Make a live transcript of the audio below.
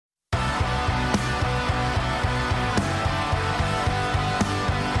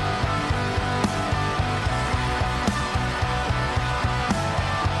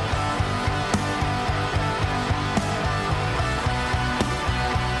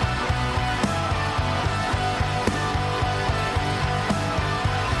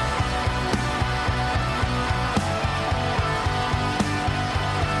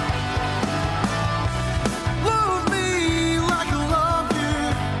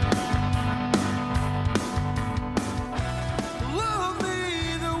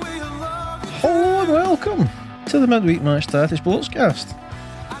to the Midweek Match Tatty Sportscast.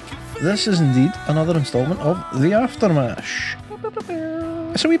 This is indeed another instalment of the Aftermash.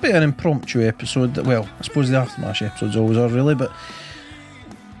 It's a wee bit of an impromptu episode. Well, I suppose the Aftermash episodes always are, really, but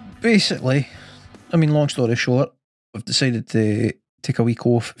basically, I mean, long story short, I've decided to take a week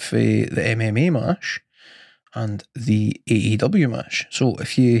off for the MMA mash and the AEW mash. So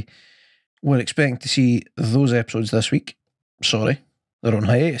if you were expecting to see those episodes this week, sorry, they're on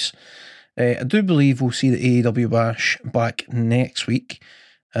hiatus. I do believe we'll see the AEW mash back next week,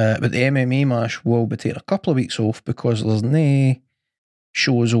 but the MMA mash will be taking a couple of weeks off because there's no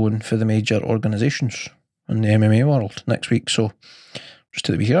shows on for the major organisations in the MMA world next week. So just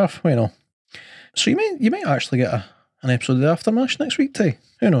take the week off, why not? So you might actually get an episode of the Aftermash next week, too.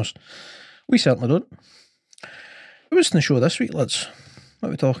 Who knows? We certainly don't. Who's in the show this week, lads? What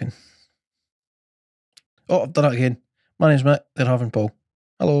are we talking? Oh, I've done it again. My name's Mick. They're having Paul.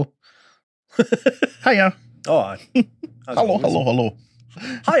 Hello. Hiya. Oh, aye. Hello.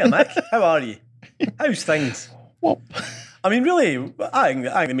 Hiya, Mick. How are you? How's things? What? I mean, really, I think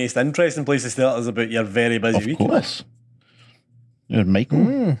the most interesting place to start is about your very busy week. Of course. You're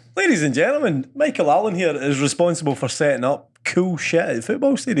Michael. Ladies and gentlemen, Michael Allen here is responsible for setting up cool shit at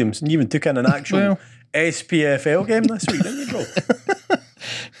football stadiums, and you even took in an actual SPFL game this week, didn't you, bro?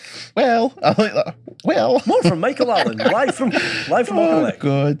 Well, I like that. Well, more from Michael Allen, live from Oh,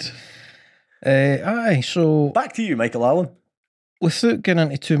 God. Aye, so back to you, Michael Allen. Without getting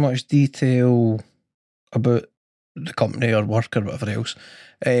into too much detail about the company or work or whatever else,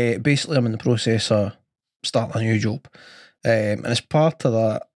 basically I'm in the process of starting a new job. And as part of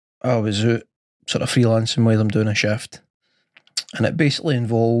that, I was out sort of freelancing while I'm doing a shift. And it basically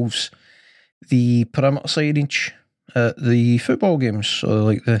involves the perimeter signage at the football games, so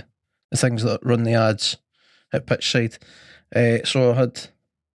like the things that run the ads at pitch side. So I had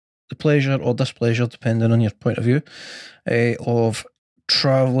the pleasure or displeasure, depending on your point of view, of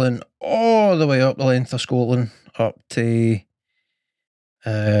travelling all the way up the length of Scotland up to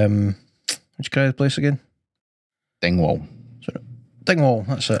what'd you call the place again? Dingwall. Dingwall,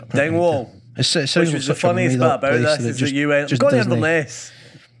 that's it. Dingwall. It sounds Which like was the such a funniest bit made-up about place this is just- that you went, just go to Disney. Inverness.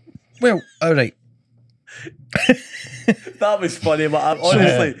 Well, alright. That was funny, but I'm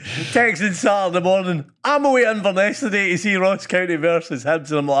honestly texting Saturday morning, I'm away to Inverness today to see Ross County versus Hibs,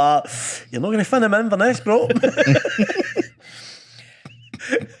 and I'm like, you're not going to fin him in Inverness, bro.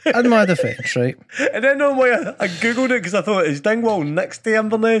 In my defence, right? And then on my, I googled it because I thought it's Dingwall next to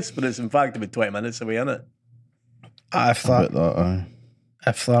Inverness, but it's in fact about 20 minutes away, isn't it? If that, man,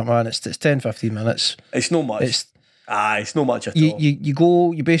 it's 10-15 minutes. It's not much. It's not much at all. You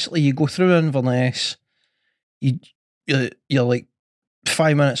go through Inverness, you're like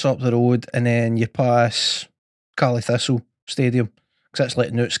 5 minutes up the road, and then you pass Cally Thistle Stadium, because that's like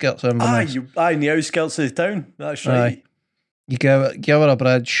in the outskirts of Inverness. In the outskirts of the town. That's right. Aye. You go over a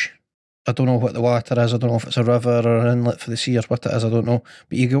bridge. I don't know what the water is. I don't know if it's a river or an inlet for the sea or what it is. I don't know.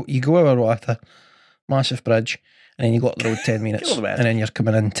 But you go over water, massive bridge, and then you go up the road 10 minutes, and then you're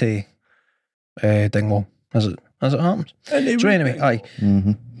coming into Dingwall as it happens. So anyway, aye.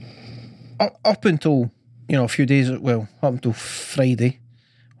 Mm-hmm. Up until a few days, up until Friday,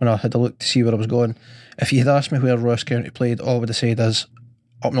 when I had a look to see where I was going, if you had asked me where Ross County played, all I would have said is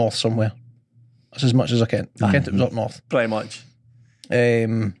up north somewhere. That's as much as I can. I kent it was up north. Pretty much.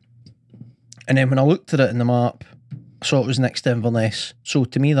 And then when I looked at it in the map, I saw it was next to Inverness. So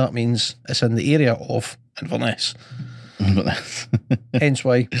to me, that means it's in the area of Inverness. Hence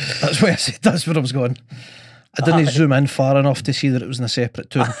why, that's why I said that's where I was going. I didn't zoom in far enough to see that it was in a separate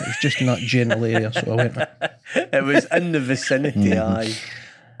town. It was just in that general area, so I went. It was in the vicinity, aye.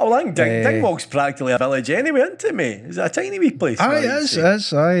 Oh, I think Dingwall's practically a village anyway, isn't it, mate? Is it a tiny wee place? Aye, it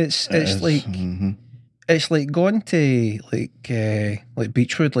is. Aye, it's like it's like going to like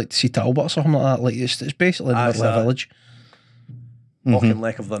Beechwood, like to see Talbot or something like that. Like it's basically in the middle of a village. Walking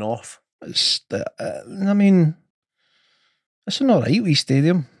Lake of the North. It's I mean, it's an alright wee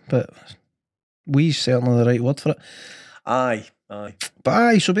stadium, but wee's certainly the right word for it. Aye. But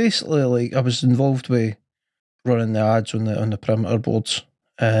aye, so basically, like I was involved with running the ads on the perimeter boards.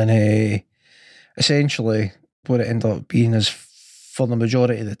 And essentially, what it ended up being is, for the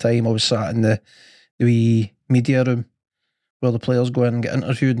majority of the time, I was sat in the wee media room where the players go in and get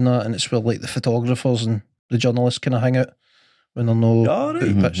interviewed and that, and it's where like the photographers and the journalists kind of hang out when they're no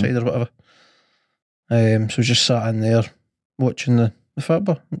pitch side or whatever. So just sat in there watching the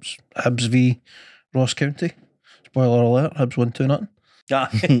football. It's Hibs v Ross County. Spoiler alert: Hibs 1-2-0.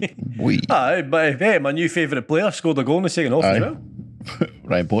 Aye, but hey, my new favourite player scored a goal in the second half as well.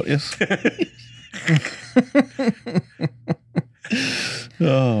 Ryan Porteous.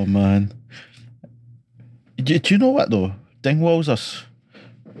 Oh man, Do you know what though? Dingwall's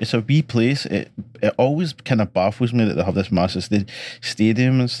it's a wee place. It always kind of baffles me that they have this massive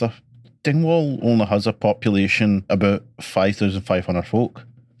stadium and stuff. Dingwall only has a population about 5,500 folk.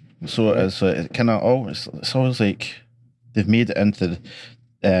 So it kind of it's always like they've made it into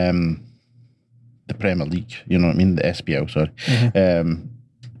the Premier League, you know what I mean, the SPL, sorry, and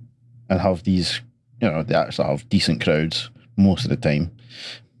have these, they actually have decent crowds most of the time,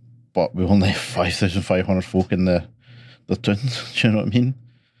 but we only have 5,500 folk in the tunes. Do you know what I mean?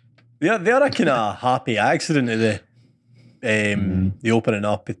 They're a kind of happy accident of the opening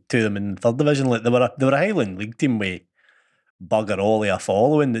up to them in third division. Like they were a Highland League team with bugger all a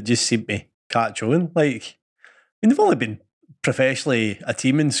following that just seemed to catch on. Like, I mean, they've only been professionally a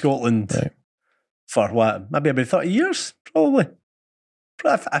team in Scotland for what, maybe about 30 years, probably.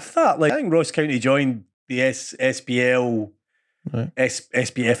 I think Ross County joined the SPL,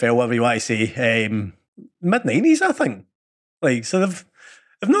 SPFL, whatever you want to say, mid-90s, I think. Like, so they've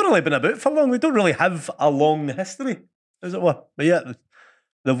not really been about for long. They don't really have a long history, as it were. But yeah,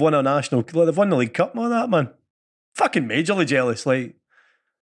 they've won a national, they've won the League Cup and all that, man. Fucking majorly jealous. Like,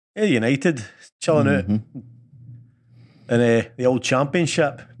 yeah, United chilling out in the old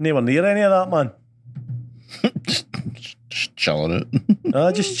Championship. Nowhere near any of that, man. just chilling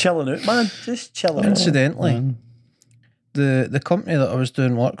out. Just chilling out, man. Just chilling out. Incidentally, the company that I was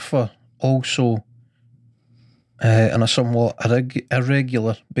doing work for also, on a somewhat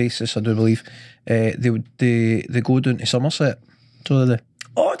irregular basis, I do believe, they go down to Somerset. So they.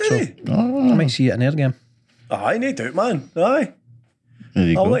 Oh, do they? I might see it in their game. Aye, no doubt, man. Aye. There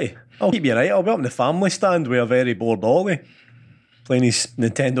you go. I'll keep you right. I'll be up in the family stand with a very bored Ollie playing his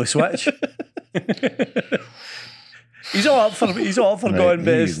Nintendo Switch. He's all up for Right, going,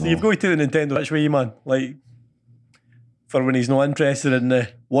 but you go. you've got to take the Nintendo Switch with you, man. Like, for when he's not interested in the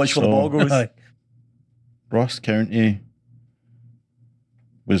watch where the ball goes. Aye. Ross County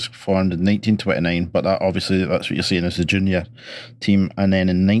was formed in 1929, but that's what you're saying is the junior team. And then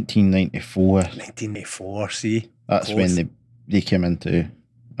in 1994, 1994, see? that's Close. when they came into,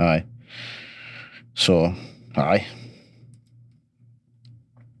 aye. So, aye.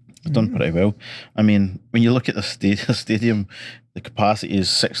 They've done pretty well. I mean, when you look at the stadium, the capacity is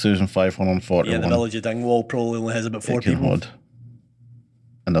 6,541. Yeah, the village of Dingwall probably only has about 4 It can people. hold.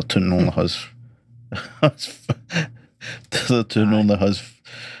 And their tune only has the tune only has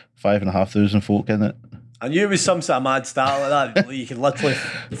 5,500 folk in it. I knew it was some sort of mad stat like that. Like, you could literally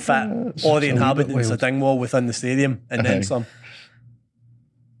fit all the inhabitants of Dingwall within the stadium and then some.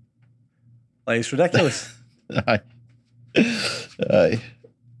 Like, it's ridiculous. Aye. Aye.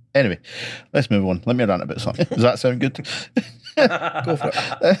 Anyway, let's move on. Let me rant about something. Does that sound good? Go for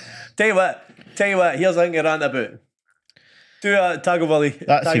it. Tell you what, here's a thing to rant about. Do a Tagovailoa.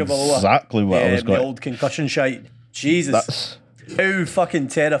 That's exactly what I was the going. old concussion shite. Jesus. That's How fucking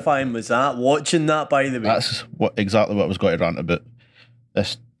terrifying was that? Watching that, by the way. exactly what I was going to rant about.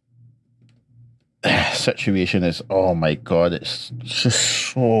 This situation is, oh my god, it's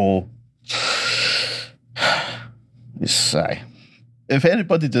just so. It's sad. If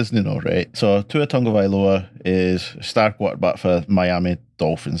anybody doesn't know, right? So Tua Tagovailoa is star quarterback for Miami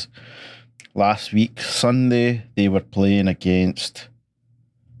Dolphins. Last week, Sunday, they were playing against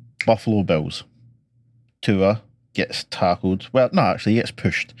Buffalo Bills. Tua gets tackled. Well, no, actually, he gets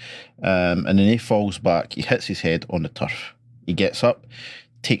pushed. And then he falls back. He hits his head on the turf. He gets up,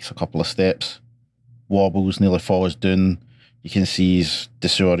 takes a couple of steps, wobbles, nearly falls down. You can see he's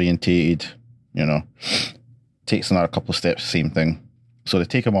disorientated, takes another couple of steps, same thing. So they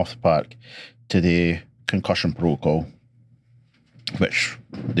take him off the park to the concussion protocol, which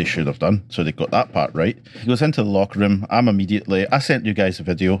they should have done. So they got that part right. He goes into the locker room. I sent you guys a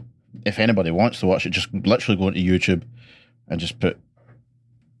video. If anybody wants to watch it, just literally go into YouTube and just put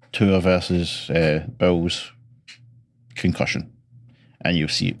Tua versus Bills concussion, and you'll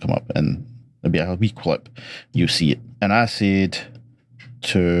see it come up, and there'll be a wee clip. You'll see it. And I said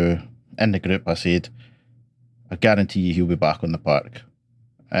in the group, I guarantee you he'll be back on the park.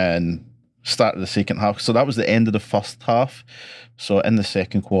 And started the second half. So that was the end of the first half. So in the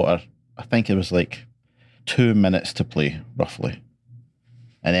second quarter, I think it was like 2 minutes to play, roughly.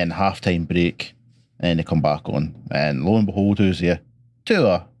 And then halftime break, and then they come back on. And lo and behold, who's here?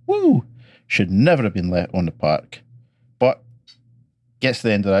 Tua, woo! Should never have been let on the park. But gets to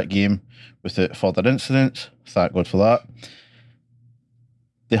the end of that game without further incidents. Thank God for that.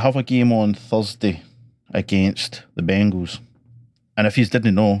 They have a game on Thursday against the Bengals. And if you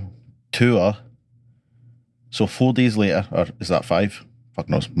didn't know, Tua, so 4 days later, or is that 5? Fuck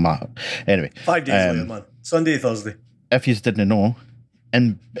knows, anyway. 5 days later, man. Sunday, Thursday. If you didn't know,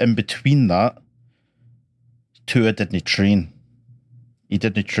 in between that, Tua didn't train. He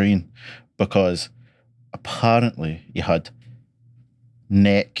didn't train because apparently he had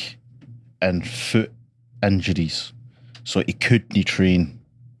neck and foot injuries, so he couldn't train.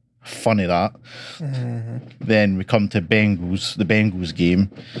 Funny that. Then we come to the Bengals game,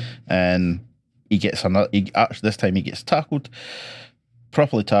 and he gets another. This time he gets tackled,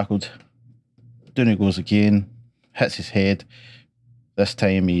 properly tackled. Down he goes again, hits his head. This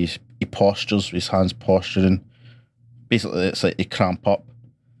time he postures, his hands posturing. Basically, it's like they cramp up,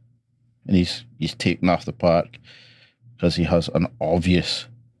 and he's taken off the park because he has an obvious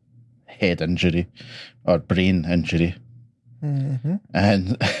head injury or brain injury.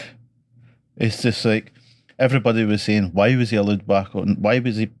 And it's just like everybody was saying, why was he allowed back on? Why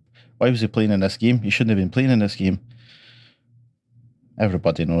was he playing in this game? He shouldn't have been playing in this game.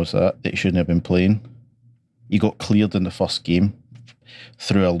 Everybody knows that he shouldn't have been playing. He got cleared in the first game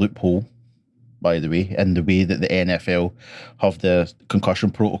through a loophole, by the way, in the way that the NFL have the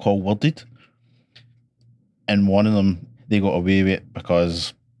concussion protocol worded. And one of them, they got away with it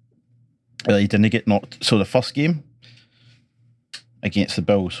because he didn't get knocked. So the first game against the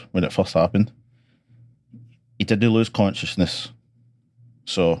Bills, when it first happened, he didn't lose consciousness.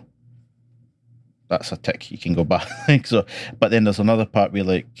 So that's a tick. You can go back. So, but then there's another part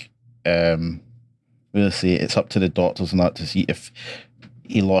where where they say it's up to the doctors and that to see if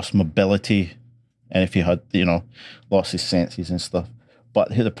he lost mobility and if he had, lost his senses and stuff. But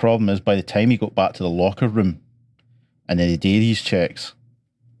the problem is, by the time he got back to the locker room and then they did these checks,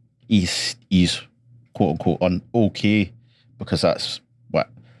 he's quote unquote okay, because that's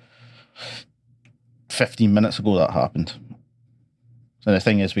 15 minutes ago that happened. So the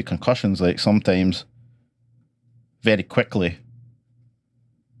thing is with concussions, sometimes very quickly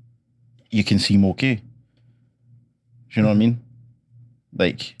you can seem okay. Do you know what I mean?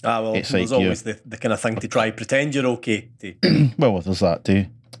 It's there's always the kind of thing to try pretend you're okay. Well, there's that too.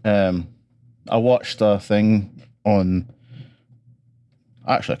 I watched a thing on.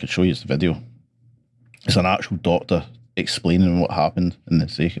 Actually, I could show you the video. It's an actual doctor explaining what happened in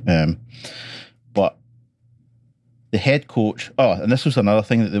this. But the head coach. Oh, and this was another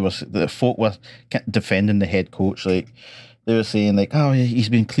thing that the folk were defending the head coach. They were saying he's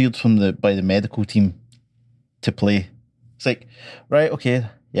been cleared by the medical team to play. It's right, okay,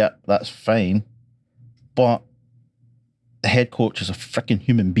 yeah, that's fine. But the head coach is a freaking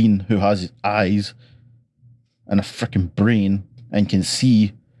human being who has eyes and a freaking brain and can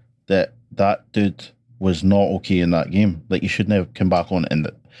see that dude was not okay in that game. You shouldn't have come back on in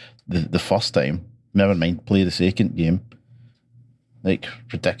the first time. Never mind play the second game.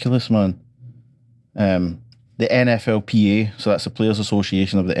 Ridiculous, man. The NFLPA, so that's the Players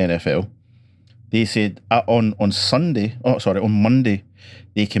Association of the NFL, they said on Monday,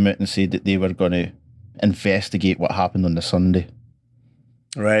 they came out and said that they were going to investigate what happened on the Sunday.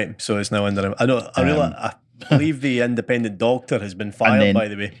 Right, so it's now under. I believe the independent doctor has been fired, by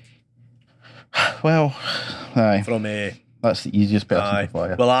the way. Well, aye. From that's the easiest person to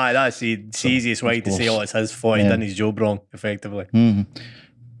fire. Well, that's the easiest way to say, it's his fault, he done his job wrong, effectively. Mm-hmm.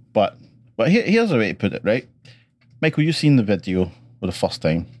 But here's a way to put it, right? Michael, you've seen the video for the first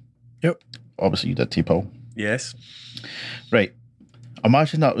time. Yep. Obviously, you did, T-Paul. Yes. Right.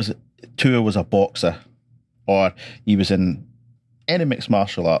 Imagine Tua was a boxer, or he was in any mixed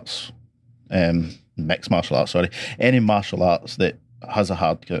martial arts, any martial arts that has a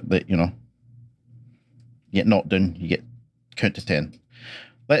hard, that, you get knocked down, you get count to 10.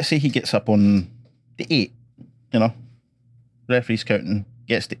 Let's say he gets up on the 8, referee's counting,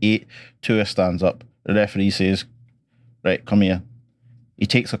 gets to 8, Tua stands up, the referee says, right, come here. He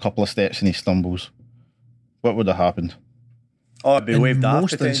takes a couple of steps and he stumbles. What would have happened? Oh, it'd be waved off.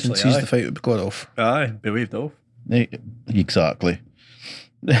 Most instances, the fight would be got off. Aye, be waved off. Exactly.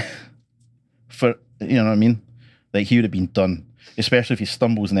 For, you know what I mean? He would have been done. Especially if he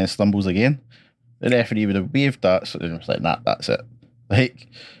stumbles and then stumbles again. The referee would have waved that, so it was nah, that's it.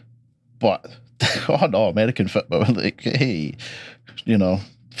 But, oh no, American football, hey, a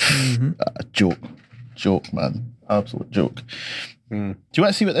joke, man. Absolute joke. Do you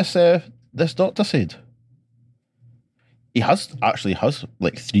want to see what this doctor said? He actually has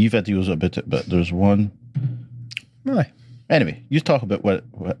 3 videos about it, but there's one. Aye. Anyway, you talk about what.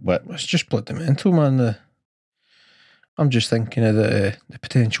 It's just bloody mental, man. I'm just thinking of the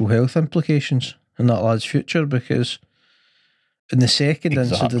potential health implications in that lad's future, because in the second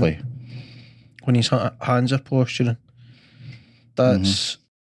incident, when his hands are posturing, that's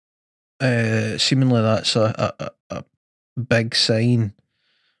seemingly that's a big sign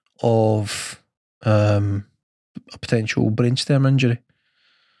of a potential brainstem injury.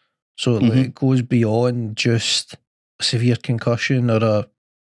 So like, it goes beyond just a severe concussion or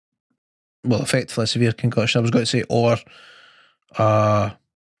effectively a severe concussion, I was going to say, or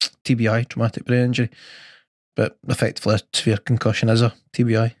TBI, traumatic brain injury. But effectively a severe concussion is a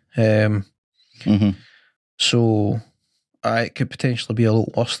TBI. So it could potentially be a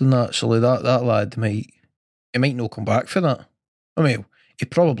lot worse than that. So like that lad might not come back for that. I mean, he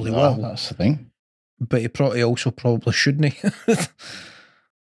probably will. That's the thing. But he also probably shouldn't.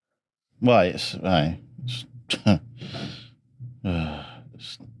 Why? The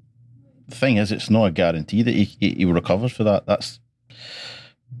thing is, it's not a guarantee that he recovers for that. That's,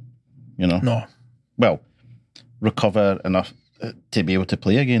 No. Well, recover enough to be able to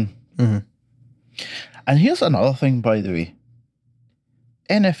play again. And here's another thing, by the way.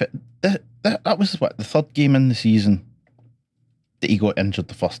 That was what, the third game in the season that he got injured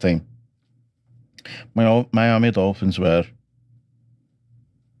the first time. Miami Dolphins won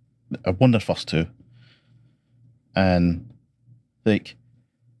their first two. And like,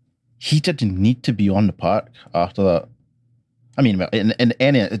 he didn't need to be on the park after that. I mean, in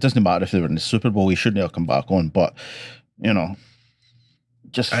any, it doesn't matter if they were in the Super Bowl, he shouldn't have come back on, but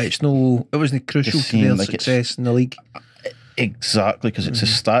just it wasn't crucial to their success in the league. Exactly, because it's the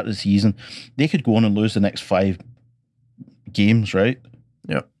start of the season. They could go on and lose the next 5 games, right?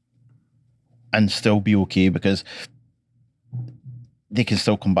 Yeah. And still be okay because they can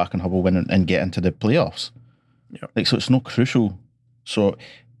still come back and have a win and get into the playoffs. Yeah. Like, so it's not crucial. So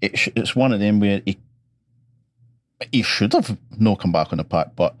it's one of them where he should have not come back on the park,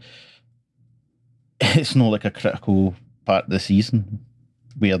 but it's not like a critical part of the season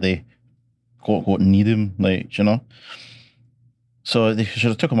where they quote unquote need him, like, So they should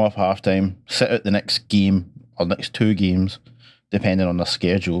have took him off halftime, sit out the next game or next 2 games, depending on their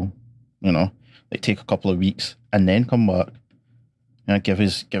schedule, like take a couple of weeks and then come back. Give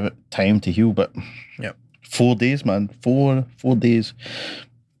it time to heal. But 4 days, man, 4 days.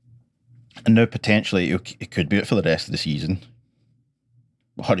 And now potentially it could be out for the rest of the season.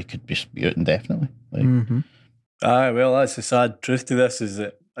 Or it could just be out indefinitely. Like, well, that's the sad truth to this, is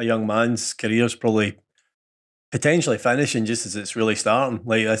that a young man's career's probably potentially finishing just as it's really starting.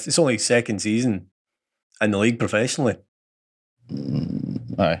 Like, it's only second season in the league professionally.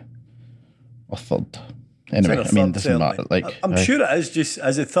 Aye. Or third. Anyway, I mean, it doesn't matter. Like, I'm sure it is just,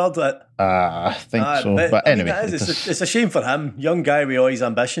 is it third? I think so. But anyway. It's a shame for him. Young guy with all his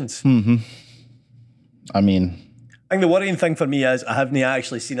ambitions. I mean, I think the worrying thing for me is I haven't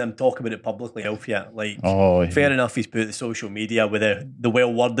actually seen him talk about it publicly yet. Like, fair enough, he's put the social media with the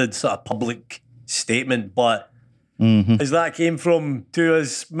well-worded sort of public statement, but as that came to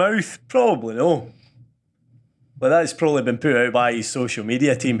his mouth, probably no. But that's probably been put out by his social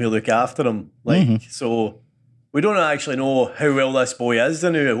media team who look after him. Like, so we don't actually know how well this boy is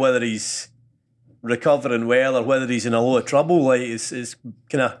now, whether he's recovering well or whether he's in a lot of trouble. Like, it's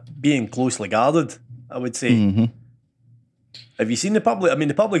kind of being closely guarded, I would say. Have you seen the public? I mean,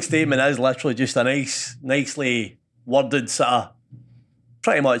 the public statement is literally just a nicely worded sort of,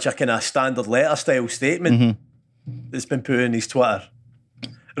 pretty much a kind of standard letter style statement that's been put in his Twitter.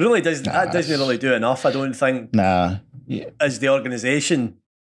 It really doesn't really do enough, I don't think. As the organisation,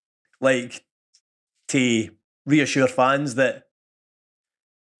 like, to reassure fans that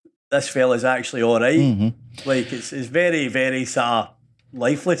this fella's actually all right. Like, it's very, very sort of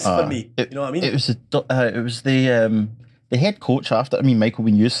lifeless for me. You know what I mean? It was the head coach after. I mean, Michael,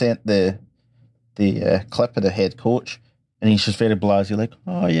 when you sent the clip of the head coach, and he's just very blasé, like,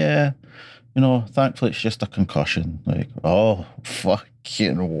 oh yeah, thankfully it's just a concussion. Like, oh,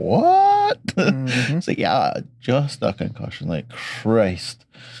 fucking what? It's like, yeah, just a concussion. Like, Christ.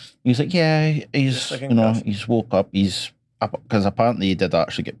 He's like, yeah, he's he's woke up. Because apparently he did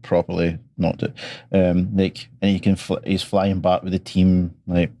actually get properly knocked out. Like, and he's flying back with the team.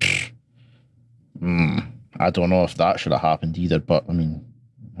 Like, I don't know if that should have happened either, but I mean,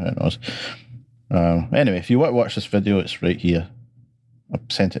 who knows? Anyway, if you want to watch this video, it's right here. I've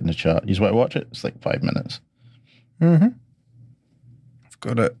sent it in the chat. You want to watch it? It's like 5 minutes. I've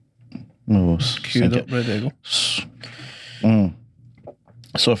got it. No, queued up, ready to go.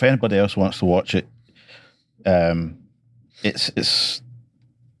 So if anybody else wants to watch it, it's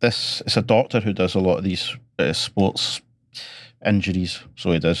a doctor who does a lot of these sports injuries.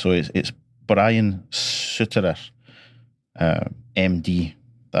 So he does. So it's Brian Suterer, MD.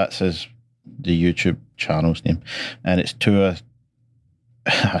 That's the YouTube channel's name, and it's Tua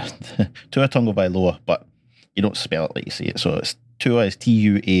Tagovailoa, but you don't spell it like you say it. So it's Tua is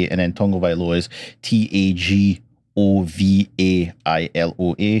Tua, and then Tagovailoa is Tagovailoa,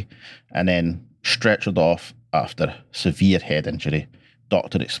 and then stretchered off after severe head injury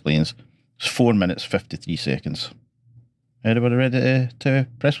doctor explains. It's 4 minutes, 53 seconds. Everybody ready to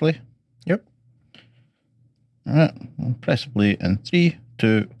press play? Yep. All right, we'll press play in 3,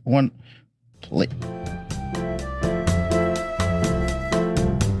 2, 1, play.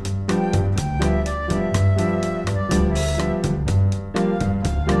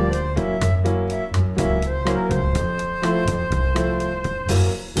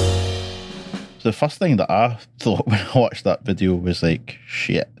 The first thing that I thought when I watched that video was like,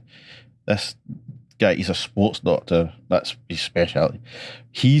 shit, this guy, he's a sports doctor, that's his specialty.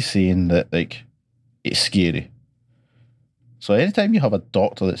 He's saying that, like, it's scary. So anytime you have a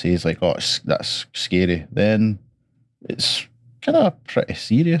doctor that says, like, oh, that's scary, then it's kind of pretty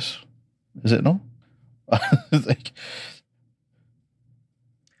serious, is it not? Like,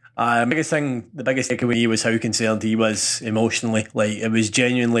 the biggest takeaway was how concerned he was emotionally. Like, it was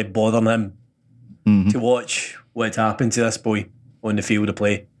genuinely bothering him to watch what happened to this boy on the field of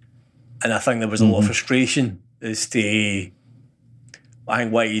play. And I think there was a lot of frustration as to, I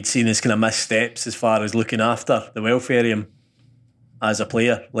think, what he'd seen as kind of missteps as far as looking after the welfare of him as a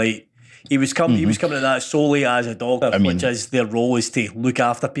player. Like, he was coming at that solely as a doctor, which is their role, is to look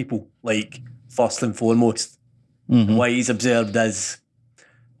after people, like, first and foremost. And what he's observed is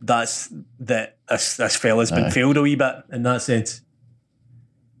that this fella's been failed a wee bit in that sense.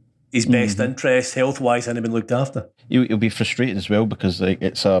 His best interest, health-wise, hadn't been looked after. He'll be frustrated as well because, like,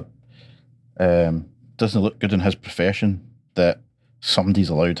 it's doesn't look good in his profession that somebody's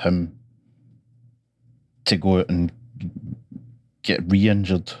allowed him to go out and get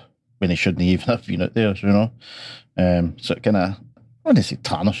re-injured when he shouldn't even have been out there, you know. So it kind of, I wouldn't say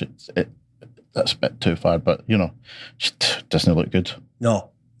tarnish it. That's a bit too far, but, you know, just doesn't look good. No,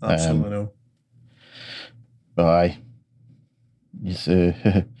 absolutely no. But aye, he's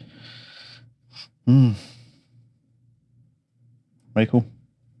Michael?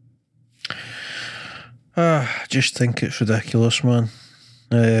 I just think it's ridiculous, man.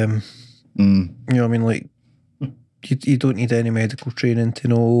 You know what I mean? Like, you don't need any medical training to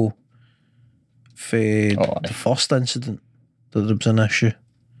know the first incident that there was an issue.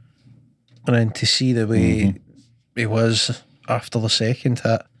 And then to see the way he was after the second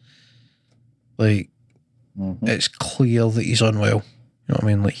hit, like, it's clear that he's unwell. You know what I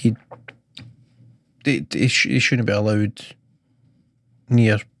mean? Like, he shouldn't be allowed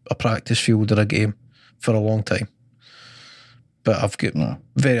near a practice field or a game for a long time. But I've got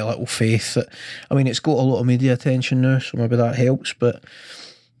very little faith that, I mean, it's got a lot of media attention now, so maybe that helps, but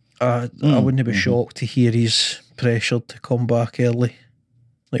I wouldn't be shocked to hear he's pressured to come back early,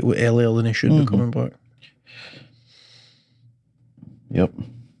 like earlier than he should be coming back. Yep.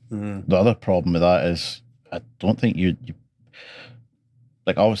 The other problem with that is, I don't think you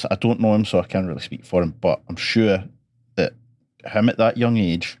like, obviously I don't know him, so I can't really speak for him, but I'm sure that him at that young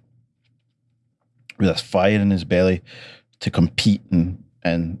age, with this fire in his belly to compete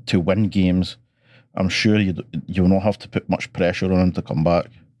and to win games, I'm sure you'll not have to put much pressure on him to come back,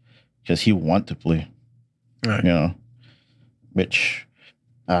 because he'll want to play. Right. You know, which,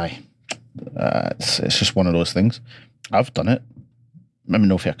 it's just one of those things. I've done it. Maybe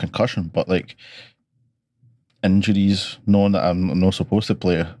not for a concussion, but like injuries, knowing that I'm not supposed to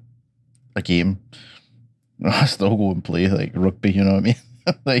play a game, I still go and play like rugby, you know what I mean?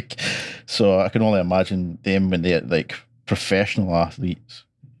 Like, so I can only imagine them when they're like professional athletes,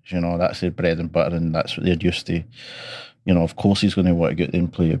 you know, that's their bread and butter and that's what they're used to. You know, of course he's going to want to get in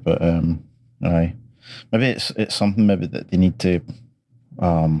and play, but maybe it's something maybe that they need to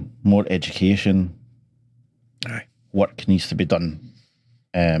more education. Work needs to be done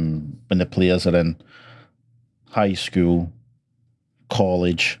when the players are in high school,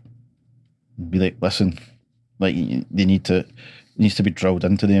 college. Be like, listen, like, they need to, it needs to be drilled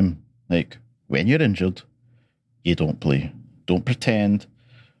into them. Like, when you're injured, you don't play. Don't pretend.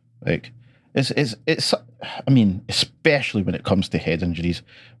 Like, it's. I mean, especially when it comes to head injuries.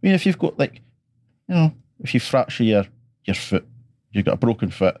 I mean, if you've got, like, you know, if you fracture your foot, you've got a broken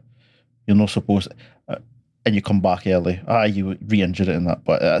foot, you're not supposed to, and you come back early, you re-injure it in that,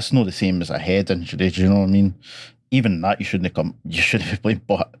 but it's not the same as a head injury, do you know what I mean? Even that, you shouldn't be playing,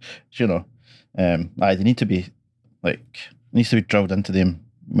 but, you know, they need to be, like, it needs to be drilled into them.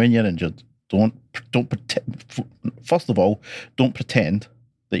 When you're injured, don't pretend, first of all, don't pretend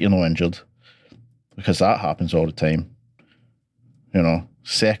that you're not injured, because that happens all the time, you know.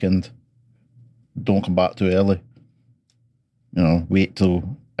 Second, don't come back too early, you know, wait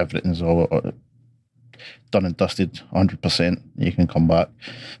till everything's all done and dusted 100%, you can come back.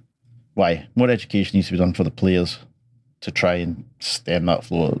 Why? More education needs to be done for the players to try and stem that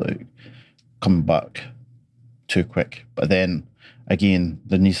flow, like coming back too quick. But then again,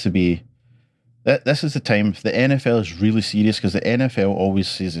 there needs to be. This is the time. The NFL is really serious because the NFL always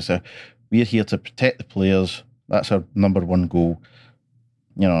says this: we're here to protect the players. That's our number one goal.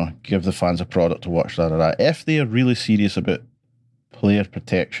 You know, give the fans a product to watch. If they are really serious about player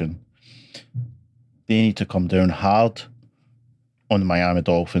protection, they need to come down hard on the Miami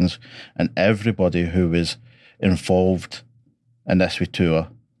Dolphins and everybody who is involved in this with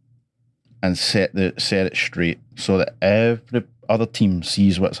Tua, and set it straight so that every other team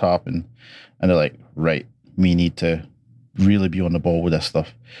sees what's happened and they're like, right, we need to really be on the ball with this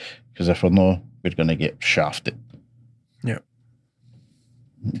stuff, because if we're not, we're going to get shafted. Yeah.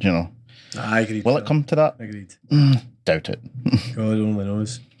 You know. I agree. Will it come to that? Agreed. Doubt it. God only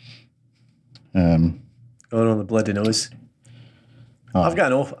knows. God only bloody knows. I've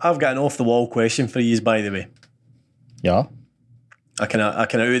got an off the wall question for you, by the way. Yeah. I can out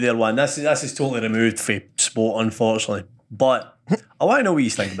there one. This is totally removed from sport, unfortunately. But I want to know what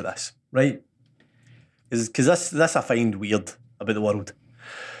you think about this, right? Because this I find weird about the world.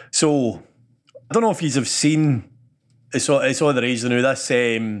 So I don't know if you have seen. It's all the rage now. This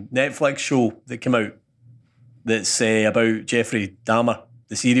Netflix show that came out that's about Jeffrey Dahmer,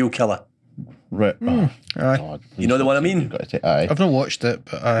 the serial killer. Right. Aye. God, you know the one I mean? Aye. I've not watched it,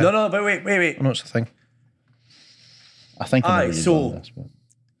 but No, but wait. I know it's a thing. I think I know where you're going with this, but...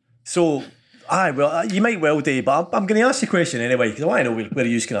 well, you might well do, but I'm going to ask you a question anyway, because I want to know where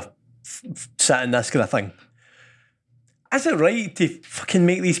you're kind of sit in this kind of thing. Is it right to fucking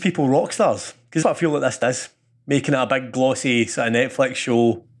make these people rock stars? Because I feel like this does. Making it a big glossy sort of Netflix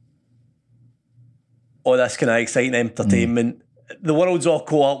show, all this kind of exciting entertainment. The world's all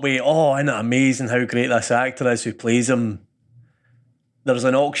caught up with, isn't it amazing how great this actor is who plays him? There's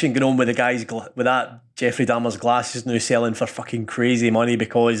an auction going on with the guys with that Jeffrey Dahmer's glasses now selling for fucking crazy money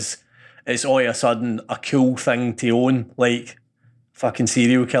because it's all of a sudden a cool thing to own, like fucking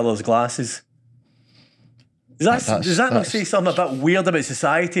serial killer's glasses. Does that not say something a bit weird about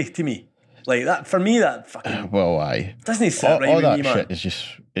society to me? Like that for me, that fucking aye. Doesn't it sit right all with that me, man? shit is just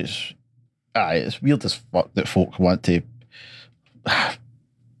it's weird as fuck that folk want to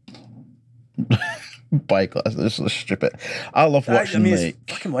buy glasses. It's so stupid. I love watching it's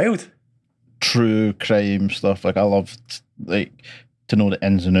fucking wild. True crime stuff. Like I love to know the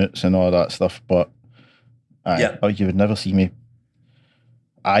ins and outs and all that stuff. But you would never see me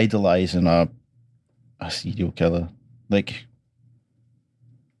idolizing a serial killer. Like,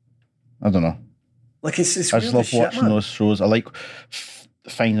 I don't know. Like I just love watching those shows. I like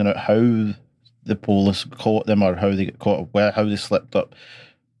finding out how the police caught them or how they got caught, how they slipped up.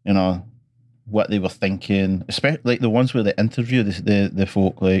 You know, what they were thinking. Especially like the ones where they interview the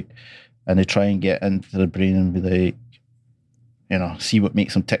folk, like, and they try and get into their brain and be like, you know, see what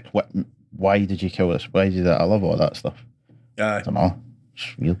makes them tick. Why did you kill us? Why did that? I love all that stuff. Yeah, I don't know.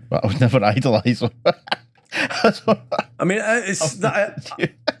 It's weird, but I would never idolise them. I mean, it's that.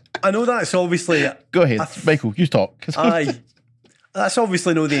 I know that's obviously. Go ahead, Michael. You talk. Aye, that's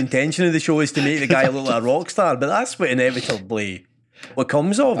obviously the intention of the show is to make the guy look like a rock star, but that's what inevitably what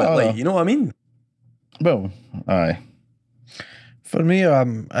comes of it. Like, you know what I mean? Well, aye. For me,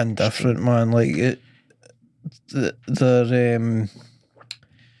 I'm indifferent, man. Like there's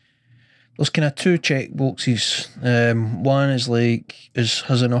kind of two check boxes. One is like,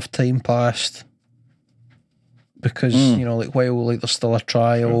 has enough time passed? Because you know, like while like there's still a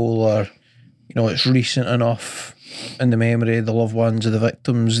trial, or you know, it's recent enough in the memory of the loved ones of the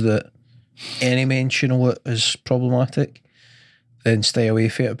victims that any mention of it is problematic, then stay away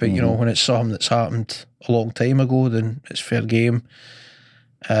from it. But you know, when it's something that's happened a long time ago, then it's fair game.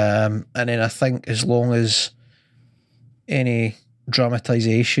 And then I think as long as any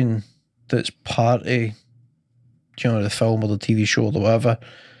dramatisation that's part of, you know, the film or the TV show or whatever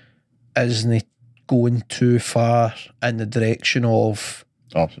isn't going too far in the direction of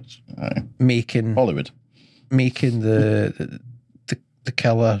making Hollywood, making the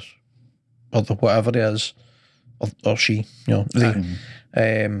killer or the whatever it is, or she, you know,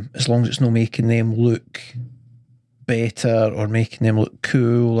 as long as it's not making them look better or making them look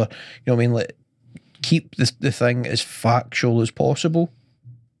cool, or, you know what I mean, like keep the thing as factual as possible,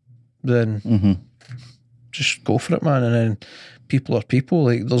 then just go for it, man. And then people are people.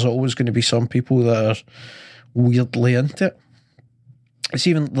 Like, there's always going to be some people that are weirdly into it. It's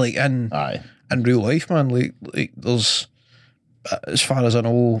even like in real life, man. Like there's, as far as I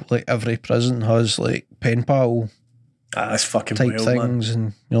know, like every prison has like pen pal that's fucking type wild, things, man.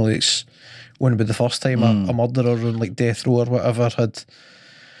 and you know, like, it's wouldn't be the first time a murderer on like death row or whatever had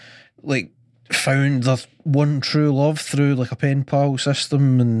like found their one true love through like a pen pal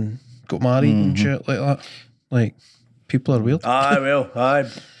system and got married and shit like that. Like, People are weird. Aye, well, aye.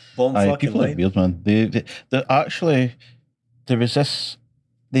 Bomb Aye, fucking people are line. weird, man. They actually, there was this,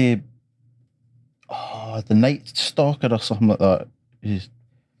 the Night Stalker or something like that. He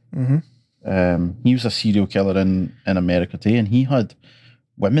was a serial killer in America too, and he had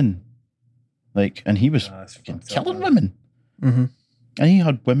women, and he was killing women. Mm-hmm. And he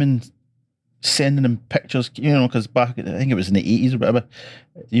had women sending him pictures, because back, I think it was in the 80s or whatever,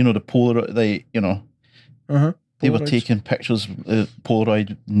 the Polaroid, they were taking pictures,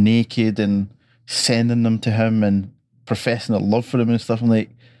 Polaroid naked and sending them to him and professing their love for him and stuff. I'm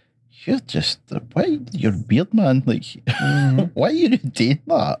like, you're weird, man. Why are you doing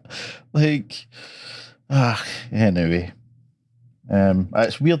that? Anyway.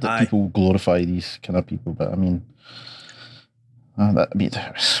 It's weird that people glorify these kind of people, but I mean, humans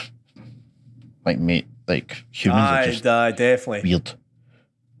are just definitely weird.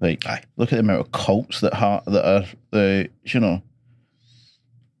 Look at the amount of cults that are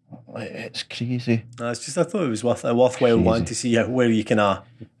it's crazy. No, it's just I thought it was a worthwhile one to see where you can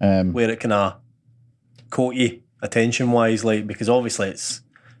where it can quote you attention wise, because obviously it's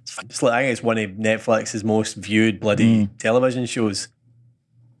like, I think it's one of Netflix's most viewed bloody television shows.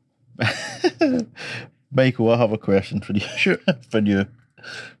 Michael, I have a question for you. Sure. For you.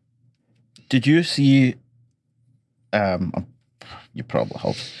 Did you see you probably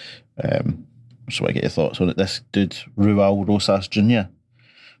have so I get your thoughts on it. This dude, Ruel Rosas Jr.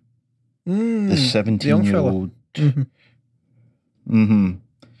 The 17-year-old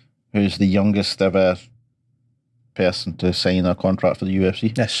who's the youngest ever person to sign a contract for the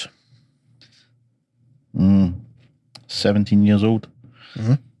UFC. Yes. 17 years old.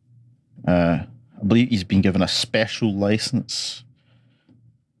 I believe he's been given a special license.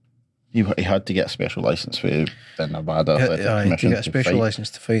 He had to get a special license for the Nevada Athletic Commission to get a special license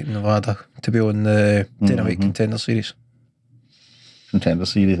to fight in Nevada, to be on the Dynamite Contender Series. Contender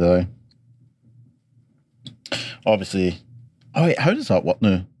Series, aye. Obviously, how does that work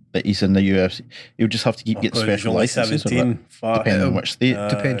now? That he's in the UFC, he would just have to get special licenses, depending on which state.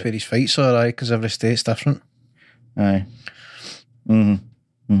 Depends where his fights are, because every state's different. Aye.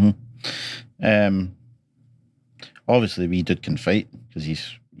 Obviously, we can fight because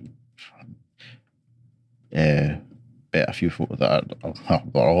he's bet a few folk that are a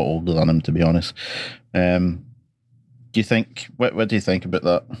lot older than him, to be honest. Do you think? What do you think about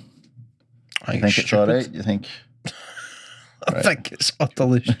that? I think it's all right. Do you think? I think it's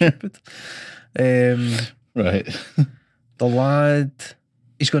utterly stupid. Right. The lad,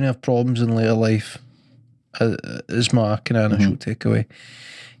 he's going to have problems in later life, is my kind of initial takeaway.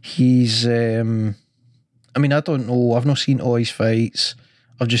 He's, I don't know. I've not seen all his fights.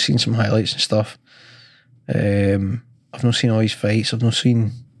 I've just seen some highlights and stuff. I've not seen all his fights. I've not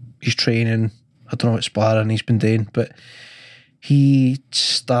seen his training. I don't know what sparring he's been doing, but he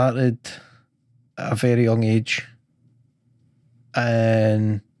started at a very young age,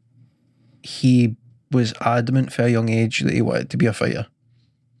 and he was adamant for a young age that he wanted to be a fighter.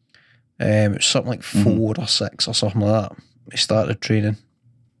 It was something like 4 or 6 or something like that. He started training,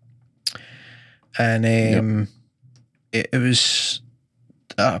 and it was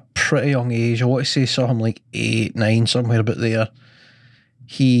at a pretty young age. I want to say something like 8, 9, somewhere about there.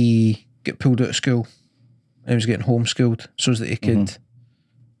 He got pulled out of school. He was getting homeschooled so that he could.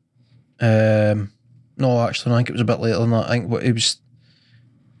 No, actually, I think it was a bit later than that. I think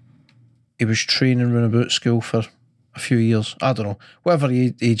he was training round about school for a few years. I don't know. Whatever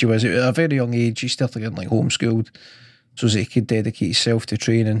age he was, at a very young age, he started getting homeschooled so that he could dedicate himself to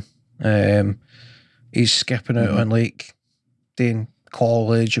training. He's skipping out on doing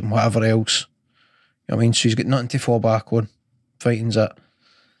college and whatever else. You know what I mean? So he's got nothing to fall back on. Fighting's it.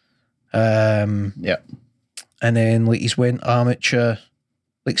 Yeah. And then he's went amateur,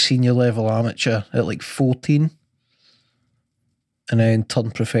 senior level amateur at 14, and then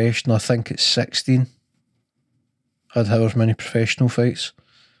turned professional. I think it's 16. Had however many professional fights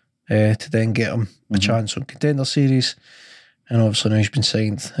to then get him a chance on Contender Series, and obviously now he's been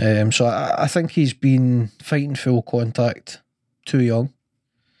signed. So I think he's been fighting full contact too young.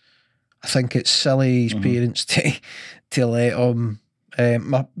 I think it's silly his parents to let him.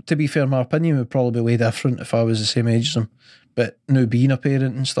 To be fair, my opinion would probably be way different if I was the same age as him. But now being a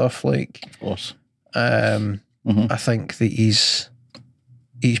parent and stuff, of course, I think that his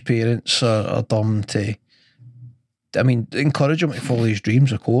parents are dumb to. I mean, encourage him to follow his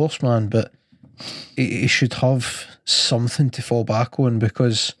dreams, of course, man. But he should have something to fall back on,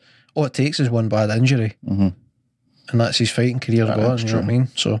 because all it takes is one bad injury, and that's his fighting career gone. You know what I mean?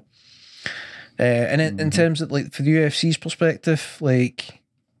 So. And in terms of for the UFC's perspective, he's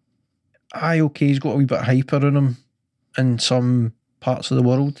got a wee bit hyper on him in some parts of the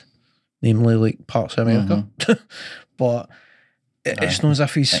world, namely like parts of America. But it's not as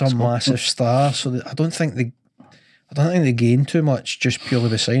if he's some massive star, so I don't think they gain too much just purely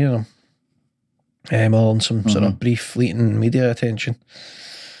by signing him. Other than some sort of brief, fleeting media attention.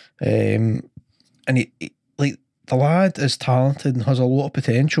 And he, like, the lad is talented and has a lot of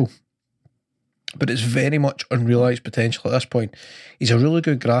potential, but it's very much unrealised potential at this point. He's a really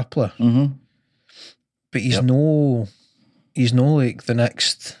good grappler, but he's no like the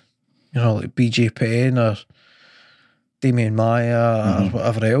next, like BJ Penn or Damian Maia or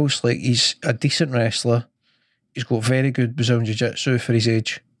whatever else. Like, he's a decent wrestler. He's got very good Brazilian Jiu-Jitsu for his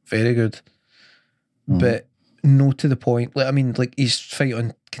age. Very good. But no to the point. Like, I mean, like, he's fighting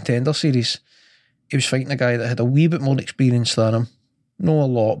on Contender Series. He was fighting a guy that had a wee bit more experience than him. Not a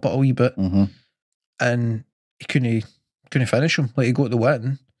lot, but a wee bit. And he couldn't finish him. Like, he got the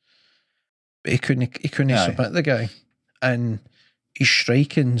win, but he couldn't submit the guy. And his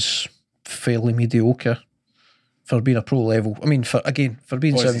striking's fairly mediocre for being a pro level. I mean, for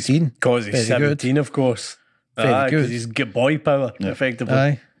being 17. Because he's 17, of course. Very good. He's got boy power, effectively.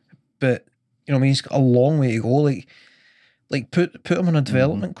 Aye. But, I mean, he's got a long way to go. Like put him on a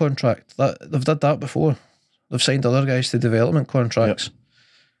development contract. They've done that before. They've signed other guys to development contracts.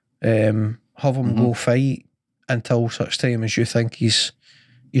 Have him go fight until such time as you think he's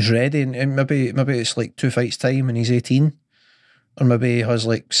ready, and maybe it's like 2 fights time and he's 18, or maybe he has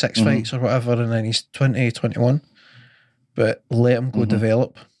like 6 fights or whatever, and then he's 20, 21. But let him go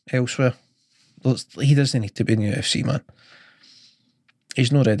develop elsewhere. He doesn't need to be in the UFC, man.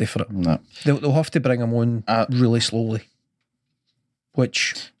 He's not ready for it. No. They'll have to bring him on really slowly,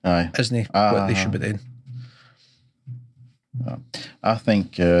 which isn't what they should be doing. I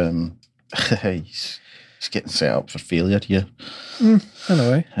think he's getting set up for failure here. In a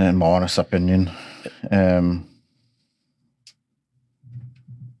way. In my honest opinion.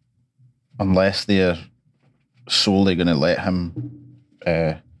 Unless they're solely going to let him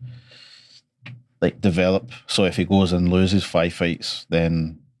develop. So if he goes and loses 5 fights,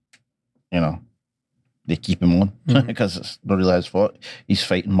 then, they keep him on because it's not really his fault. He's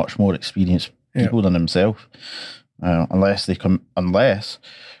fighting much more experienced people than himself. Unless they do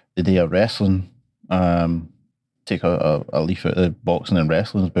a wrestling, take a leaf out of the boxing and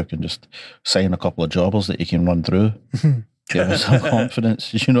wrestling's book and just sign a couple of jobbers that you can run through. Give him some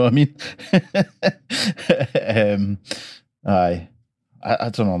confidence, you know what I mean? I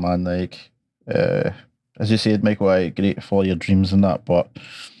don't know, man. Like, as you said, Michael, great to follow your dreams and that, but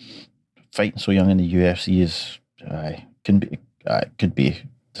fighting so young in the UFC could be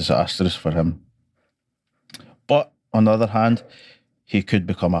disastrous for him. But on the other hand, he could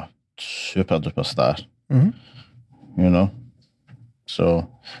become a super duper star. So,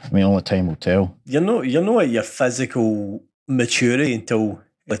 I mean, only time will tell. You're not at your physical maturity until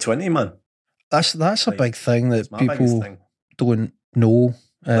the 20, man. That's a big thing that people don't know.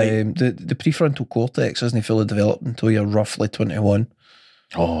 The prefrontal cortex isn't fully developed until you're roughly 21.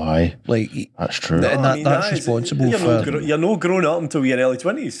 Oh, aye. Like, that's true. And that's responsible for... You're not grown up until your early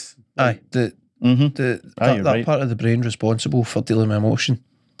 20s. Aye. That part of the brain responsible for dealing with emotion.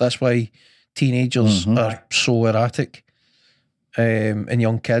 That's why teenagers are so erratic, and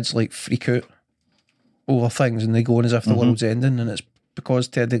young kids freak out over things and they go on as if the world's ending, and it's because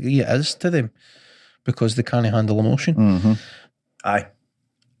to a degree it is to them, because they can't handle emotion. Aye.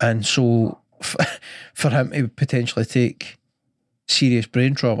 And so for him to potentially take serious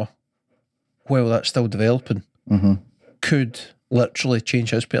brain trauma while that's still developing could literally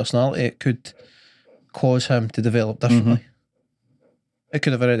change his personality. It could cause him to develop differently. It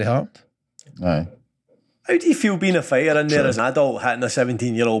could have already happened. Aye. How do you feel being a fighter in there as an adult hitting a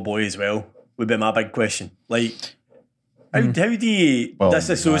 17-year-old boy as well? Would be my big question. Like, how do you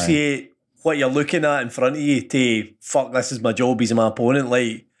disassociate what you're looking at in front of you to, fuck, this is my job, he's my opponent?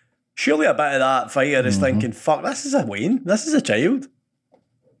 Like, surely a bit of that fighter is thinking, fuck, this is a Wayne, this is a child.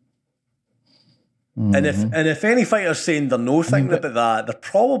 And if any fighter's saying they're no thinking about that, they're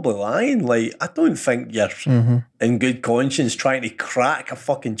probably lying. Like, I don't think you're in good conscience trying to crack a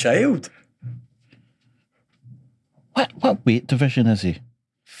fucking child. What weight division is he?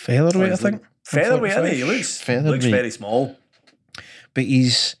 Featherweight, I think. Featherweight, isn't he? He looks very small. But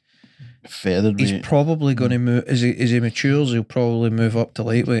he's probably going to move, as he matures, he'll probably move up to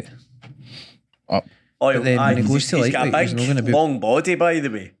lightweight. Up. But then when he goes to lightweight, got a big, he's not going to be... long body, by the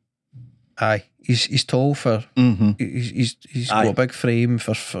way. Aye, he's tall for... He's got a big frame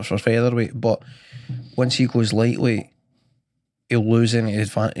for featherweight, but once he goes lightweight, he'll lose any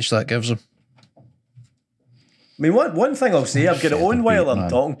advantage that gives him. mean, one thing I'll say, I've got it on while I'm man.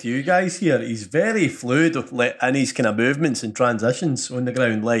 talking to you guys here. He's very fluid in his kind of movements and transitions on the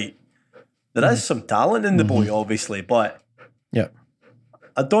ground. Like, there is some talent in the boy, obviously, but Yeah.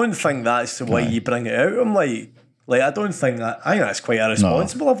 I don't think that's the way you bring it out. I'm like I don't think that. I think that's quite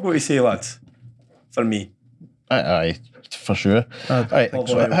irresponsible. I've got to say, lads, for me. Aye, for sure. Right,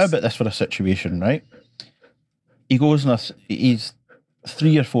 so how about this for a situation, right? He goes in he's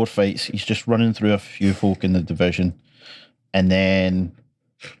 3 or 4 fights, he's just running through a few folk in the division, and then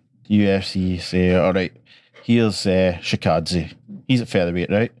the UFC say, all right, here's Shikadze. He's at featherweight,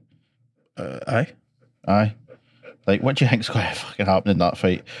 right? Aye. Like, what do you think's going to fucking happen in that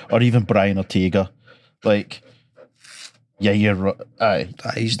fight? Or even Brian Ortega. Like, yeah, you're right. Aye.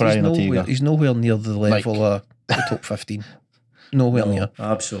 He's nowhere near the level of the top 15. Nowhere near.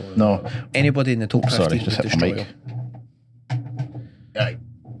 Absolutely. No. Anybody in the top 15 just would hit my destroy mic. him. Aye.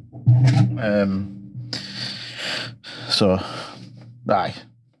 So, aye.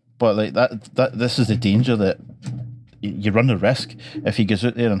 But like that this is the danger that you run the risk. If he goes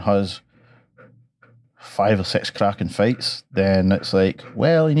out there and has 5 or 6 cracking fights, then it's like,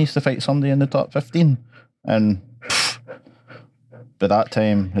 well, he needs to fight somebody in the top 15. And by that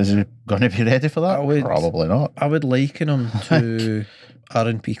time, is he going to be ready for that? Probably not. I would liken him to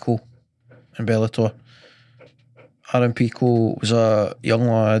Aaron Pico in Bellator. Aaron Pico was a young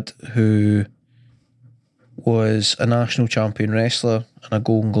lad who was a national champion wrestler and a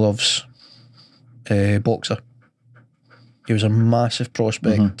Golden Gloves boxer. He was a massive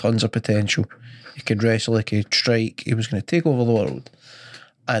prospect, tons of potential. He could wrestle, he could strike, he was going to take over the world.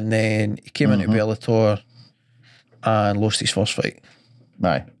 And then he came into Bellator and lost his first fight.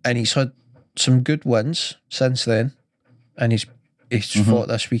 Aye. And he's had some good wins since then. And he's fought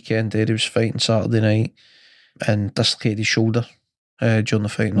this weekend there. He was fighting Saturday night and dislocated his shoulder during the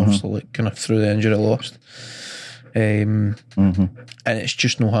fight, and obviously like, kind of through the injury lost. And it's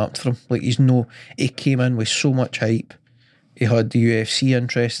just no happened for him. Like, he came in with so much hype. He had the UFC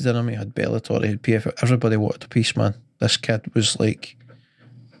interested in him, he had Bellator, he had PF, everybody wanted a piece, man. This kid was like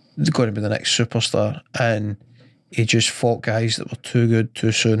going to be the next superstar, and he just fought guys that were too good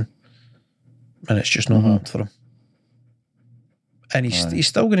too soon, and it's just not happened for him. And he's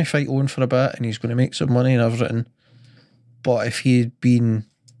still going to fight on for a bit, and he's going to make some money and everything. But if he'd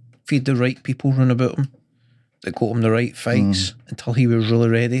the right people run about him that got him the right fights until he was really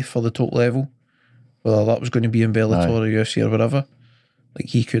ready for the top level, whether that was going to be in Bellator or UFC or whatever, like,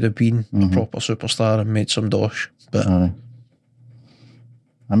 he could have been a proper superstar and made some dosh. But I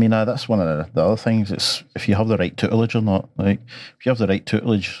mean, that's one of the other things. It's if you have the right tutelage or not. Like, if you have the right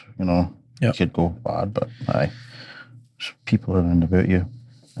tutelage, you could go bad, but aye, people around about you.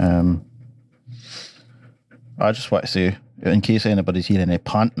 I just want to say, in case anybody's hearing any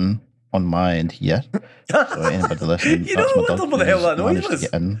panting on my end here, so anybody listening, You that's don't my wonder dog what the hell that managed noise to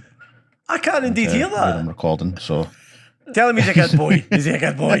get in. I can't indeed hear While I'm that. recording, so Tell him he's a good boy. He's a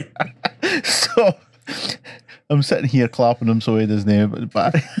good boy. so I'm sitting here clapping him so he doesn't know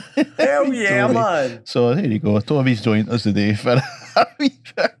but Hell yeah, Toby. man. So there you go. Toby's joined us today for a wee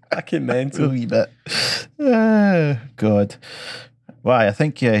bit. Fucking A mental. wee bit. God. Why? I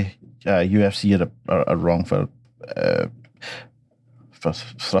think UFC are wrong for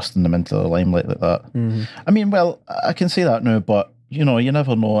thrusting them into the limelight like that. I mean, well, I can say that now, but you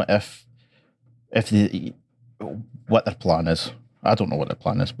never know if what their plan is. I don't know what their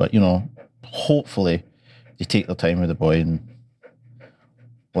plan is, but hopefully they take their time with the boy and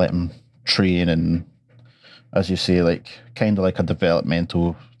let him train, and as you say, like kind of like a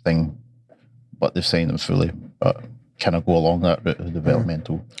developmental thing, but they've signed him fully, but kind of go along that route of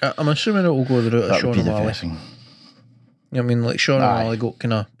developmental. I'm assuming it will go the route of That would Sean be the O'Malley. best thing. I mean, like, Sean O'Malley got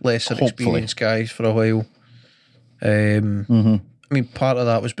kind of lesser Hopefully. experienced guys for a while. I mean, part of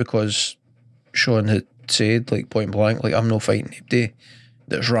that was because Sean had said, like, point blank, like, I'm not fighting anybody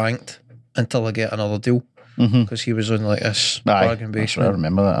that's ranked until I get another deal, because he was on like this bargain I basement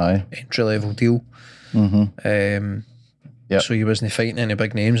remember that. Aye. entry level deal. Yep. So he wasn't fighting any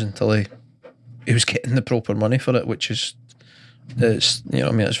big names until he was getting the proper money for it, which is, it's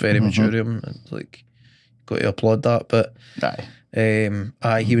very mature of him. And, like, got to applaud that. But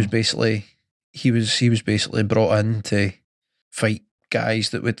he was basically brought in to fight guys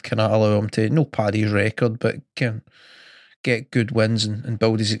that would kind of allow him to not pad his record, but can get good wins and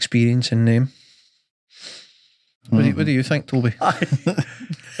build his experience and name. What do you think, Toby?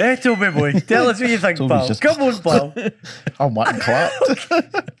 Hey, Toby boy, tell us what you think, Toby's pal. just- Come on, pal. I'm wanting clapped.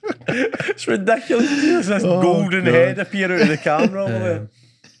 It's ridiculous. There's this golden God. head appear out of the camera over there.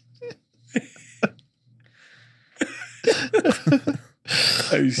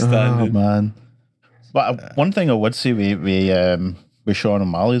 Oh Outstanding. man. But one thing I would say with Sean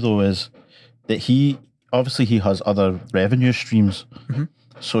O'Malley though is that he has other revenue streams,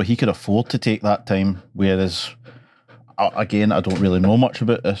 so he could afford to take that time. Whereas, again, I don't really know much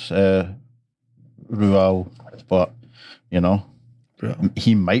about this Ruel, but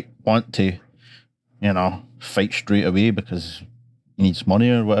he might want to, fight straight away because he needs money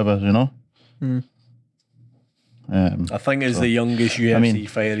or whatever, I think as the youngest UFC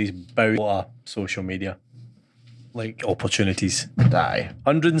fighter, he's about a lot of social media, like opportunities.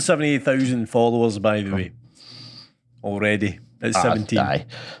 178,000 followers, by the way, already at 17.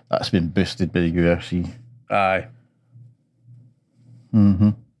 That's been boosted by the UFC. Aye.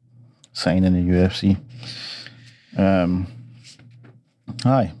 Signing the UFC.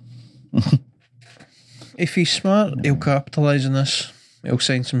 Aye. If he's smart, he'll capitalise on this. He'll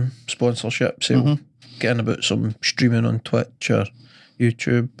sign some sponsorships. He'll get in about some streaming on Twitch or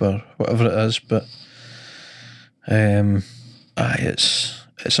YouTube or whatever it is. But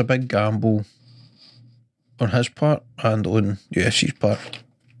it's a big gamble on his part and on UFC's part.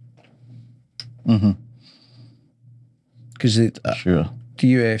 Because the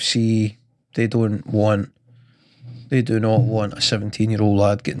UFC, they do not want a 17-year-old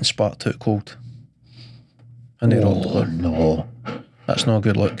lad getting spat out cold. And they're all no. That's not a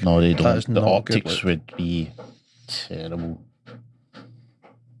good look. No, they don't. That is The not optics would be terrible.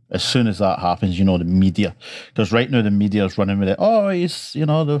 As soon as that happens, the media, because right now the media is running with it. Oh, he's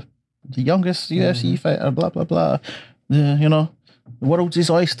the youngest UFC fighter, blah blah blah. The world's his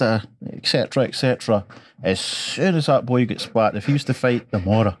oyster, etc. etc. As soon as that boy gets spat, if he used to fight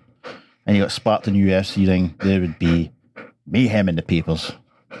tomorrow and he got spat in the UFC ring, there would be mayhem in the papers.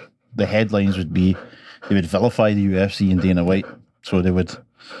 The headlines would be, they would vilify the UFC and Dana White, so they would,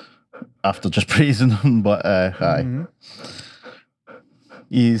 after just praising him. But aye,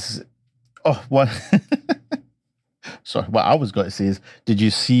 he's what? Sorry, what I was going to say is, did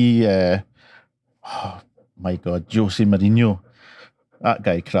you see? Oh my God, Jose Mourinho. That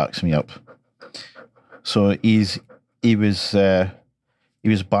guy cracks me up. So he was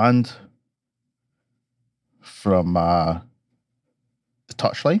banned from the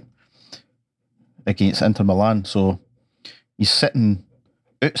touchline against Inter Milan. So he's sitting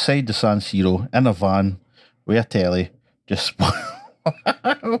outside the San Siro in a van with a telly, just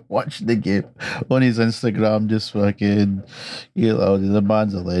watching the game on his Instagram. Just fucking, the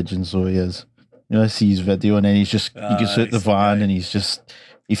man's a legend, so he is. I see his video, and then he gets out the van, and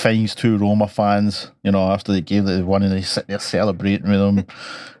he finds two Roma fans, after the game that they won, and he's sitting there celebrating with them.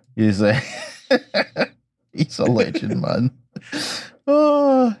 He's he's a legend, man.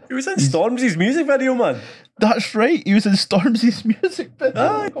 Oh, he was in Stormzy's music video, man. That's right. He was in Stormzy's music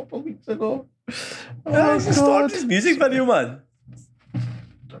video a couple of weeks ago. Yeah, he's in Stormzy's music video, man.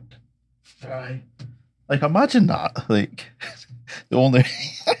 Like, imagine that. Like, the only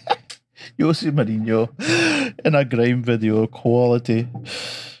Jose Mourinho in a grime video quality.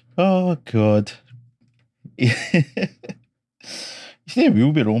 Oh God. His name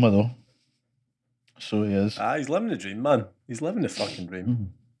will be Roma though. So he is. He's living the dream, man. He's living the fucking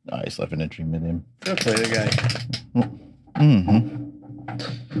dream. He's living a dream with him. Fair play, the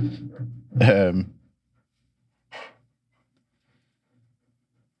guy.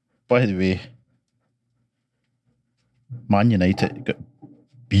 By the way, Man United got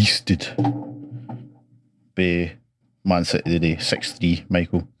beasted by Man City today, 6-3,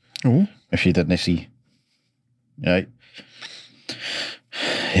 Michael. Oh. If you didn't see. Right.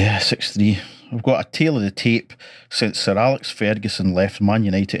 Yeah, 6-3. I've got a tale of the tape since Sir Alex Ferguson left Man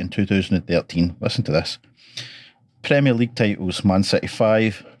United in 2013. Listen to this. Premier League titles, Man City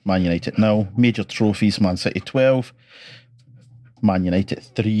 5, Man United 0. Major trophies, Man City 12, Man United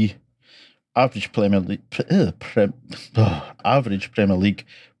 3. Average Premier League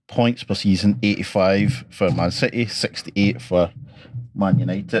points per season, 85 for Man City, 68 for Man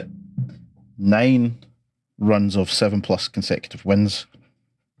United. 9 runs of 7+ consecutive wins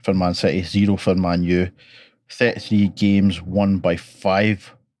for Man City, 0 for Man U. 33 games won by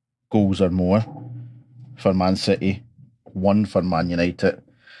 5 goals or more for Man City, 1 for Man United.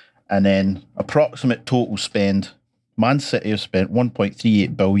 And then approximate total spend, Man City have spent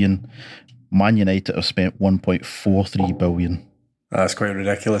 1.38 billion, Man United have spent 1.43 billion. That's quite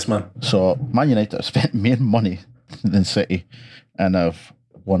ridiculous, man. So Man United have spent more money than City and have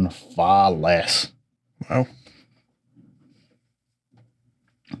won far less. Wow.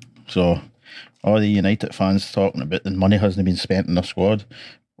 So all the United fans talking about the money hasn't been spent in the squad.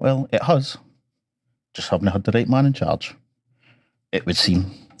 Well, it has. Just haven't had the right man in charge, it would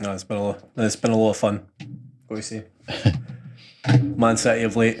seem. No, it's been a lot of fun. What do you say? Man City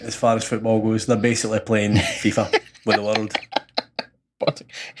of late, as far as football goes. They're basically playing FIFA with the world. But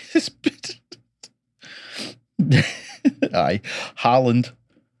it's aye, Haaland.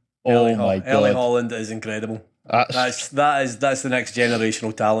 Oh my god, Erling Haaland is incredible. That's the next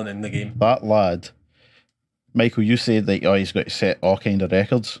generational talent in the game. That lad, Michael. You said that he's got to set all kind of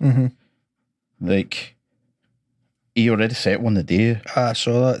records. Mm-hmm. Like he already set one the day. I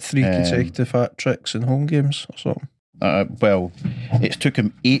saw that 3 consecutive hat tricks in home games or something. Well, it's took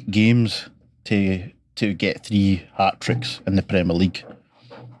him 8 games to get 3 hat tricks in the Premier League,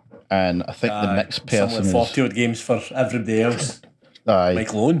 and I think the next person is 40 odd games for everybody else. Aye,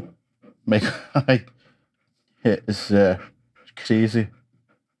 Michael Owen. Aye, it's crazy.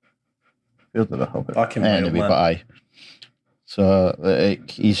 Where did I have it? Fucking Anyway, wild, man. but aye. So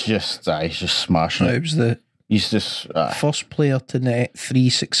he's just smashing It it. was the He's just first player to net 3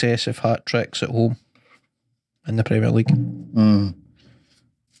 successive hat tricks at home in the Premier League.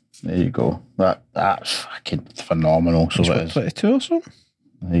 There you go. That's fucking phenomenal. So He's it got is 22 or something.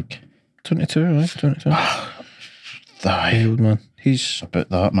 like 22, right? 22. aye, Old man. He's about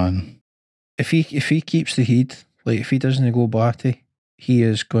that, man. if he keeps the heat, like if he doesn't go batty, he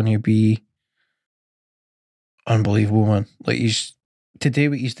is going to be unbelievable, man. Like he's today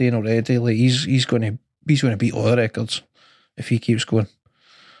what he's doing already. Like he's going to beat all the records if he keeps going.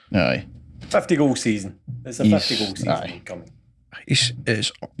 Aye. 50 goal season. It's a 50 goal season coming. It's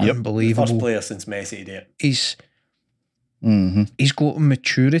Yep. unbelievable. First player since Messi to do it. He's got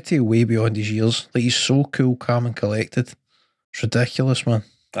maturity way beyond his years. Like he's so cool, calm, and collected. It's ridiculous, man.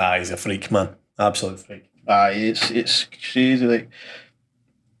 He's a freak, man. Absolute freak. Aye, it's crazy. Like,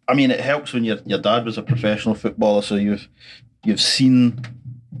 I mean, it helps when your dad was a professional footballer, so you've seen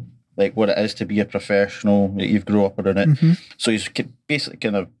like what it is to be a professional. You've grew up around it, so he's basically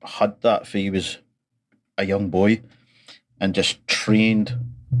kind of had that for he was a young boy, and just trained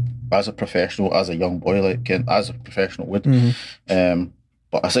as a professional, as a young boy, like as a professional would,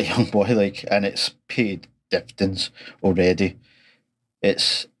 but as a young boy, like, and it's paid dividends already.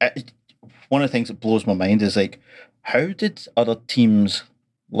 One of the things that blows my mind is like, how did other teams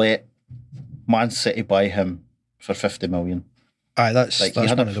let Man City buy him for 50 million? Aye, that's Like, one he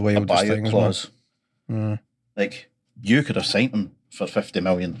had of the wildest buyout things. clause. Man. Like, you could have signed him for 50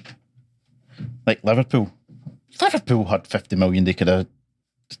 million. Like Liverpool had 50 million they could have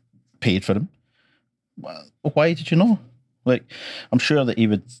paid for him. Why did you know? Like, I'm sure that he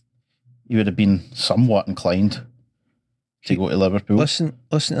would have been somewhat inclined to go to Liverpool. Listen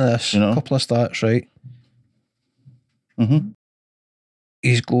to this. You know? A couple of stats, right? Mm-hmm.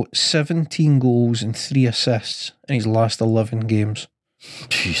 He's got 17 goals and 3 assists in his last 11 games,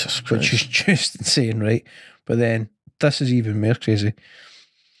 Jesus Christ. which is just insane, right? But then this is even more crazy.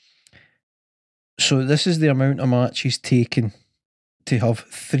 So this is the amount of matches taken to have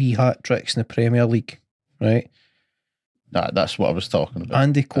 3 hat tricks in the Premier League, right? That's what I was talking about.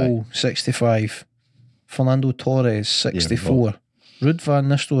 Andy Cole, 65. Fernando Torres, 64. Ruud van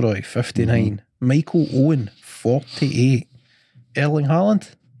Nistelrooy, 59. Michael Owen, 48. Erling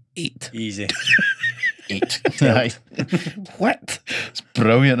Haaland, 8. Easy. 8. Aye. What? It's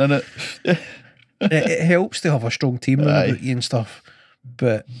brilliant, isn't it? It helps to have a strong team Aye. about you and stuff.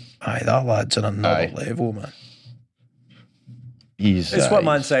 But, that lad's on another level, man. It's what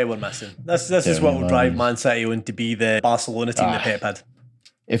Man City were missing. This is what will drive Man City on to be the Barcelona team that Pep had.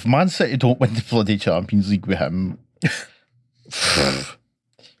 If Man City don't win the bloody Champions League with him,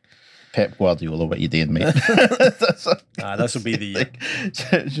 Pep Guardiola, what you doing, mate? This will be the year.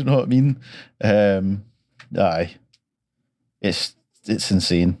 Do you know what I mean? Aye, it's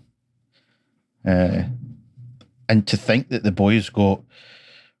insane. And to think that the boy's got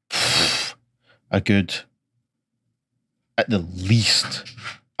a good, at the least,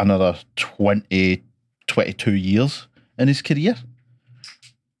 another 20, 22 years in his career.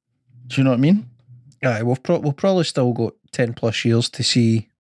 Do you know what I mean? Aye, we've probably still got 10 plus years to see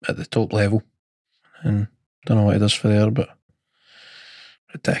at the top level. And don't know what it does for there, but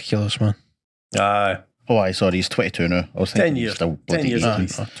ridiculous, man. Aye. Oh, aye, sorry, he's 22 now. I was thinking 10 years. he's still 10 bloody years 18. at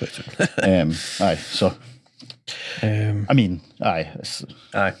least. 22. Aye, so, I mean, aye.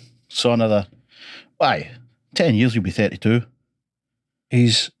 Aye. So another, 10 years he'll be 32.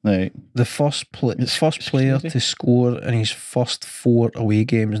 He's Like, the first player crazy. to score in his first 4 away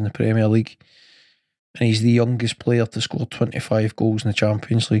games in the Premier League. And he's the youngest player to score 25 goals in the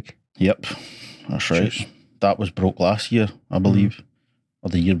Champions League. Yep, that's right. Jeez. That was broke last year, I believe, or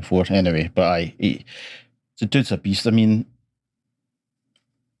the year before. Anyway, but the dude's a beast. I mean,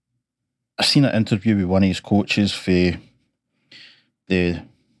 I seen an interview with one of his coaches for the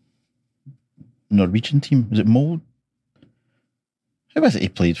Norwegian team. Was it Molde? Who was it he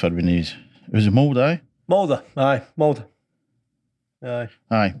played for when he was? It was Mould, aye? Mulder. Aye. Mulder. Aye.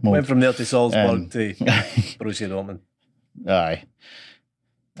 Aye, Mould. Went from there to Salzburg to Borussia Dortmund. Aye.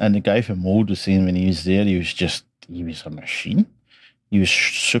 And the guy from Mould was saying when he was there, he was a machine. He was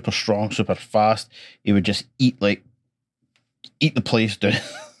super strong, super fast. He would just eat the place down.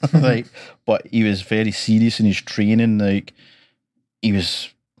 Like, but he was very serious in his training. Like, he was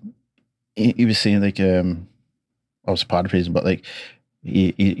saying, like, I was paraphrasing, but like,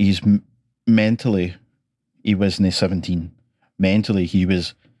 he's mentally, he wasn't 17. Mentally, he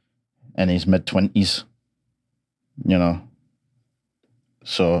was in his mid-20s, you know.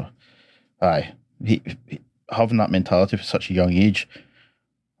 So, aye, he having that mentality for such a young age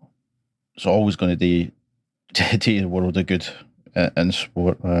is always going to do the world a good in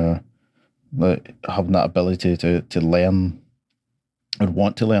sport. Like having that ability to learn and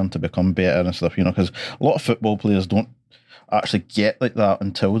want to learn to become better and stuff, you know, because a lot of football players don't actually get like that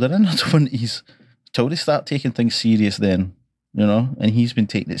until they're in their 20s, until they start taking things serious then, you know, and he's been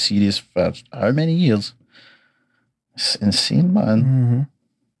taking it serious for how many years? It's insane, man. Mm-hmm.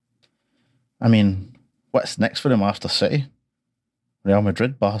 I mean, what's next for him after City? Real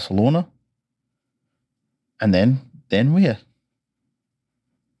Madrid, Barcelona? And then where?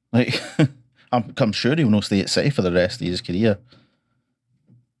 Like, I'm sure he'll not stay at City for the rest of his career.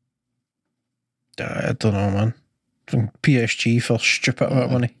 I don't know, man. From PSG for stupid amount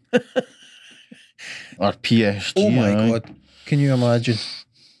of money. Or PSG. Oh my aye. God. Can you imagine?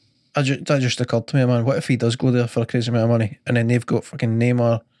 That just occurred to me, man. What if he does go there for a crazy amount of money and then they've got fucking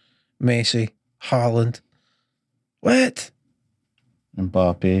Neymar, Messi, Haaland? What?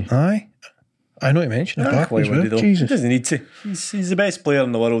 Mbappe. Aye. I know you mentioned it. Why as would well. he though? He Jesus. doesn't need to. He's the best player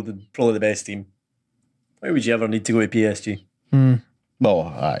in the world and probably the best team. Why would you ever need to go to PSG? Well,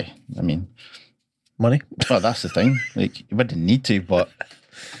 aye. I mean, Money. well, that's the thing. Like, he wouldn't need to, but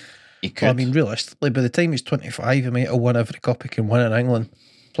he could. Well, I mean, realistically, by the time he's 25, he might have won every cup he can win in England,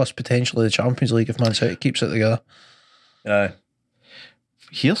 plus potentially the Champions League if Man City keeps it together. Aye.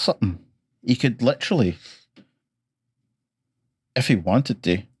 Here's something. He could literally, if he wanted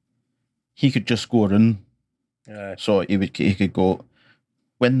to, he could just go around. Aye. So he could go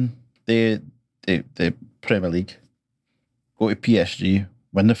win the Premier League, go to PSG,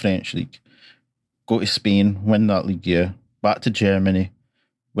 win the French League, go to Spain, win that league year, back to Germany,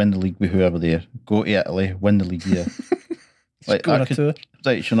 win the league with whoever there, go to Italy, win the league year. Like Go on that a tour. could,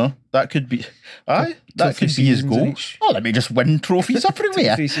 like, you know, that could be, aye, that could be his goal. Oh, let me just win trophies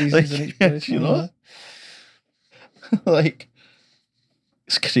everywhere. 3 seasons Like, in each place. you know, like,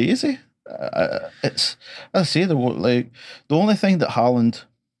 it's crazy. It's, as I say, the only thing that Haaland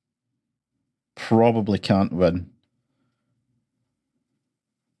probably can't win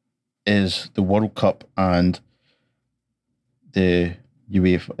is the World Cup and the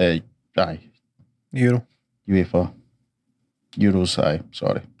UEFA, UEFA Euros. Aye,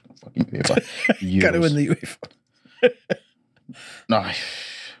 sorry, fucking UEFA. Euros. Gotta win the UEFA. No,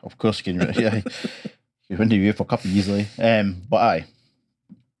 of course you can. Yeah, you win the UEFA Cup easily. But aye,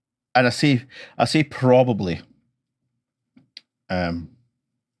 and I say probably,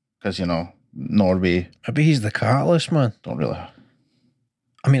 because you know Norway Maybe he's the catalyst, man. don't really.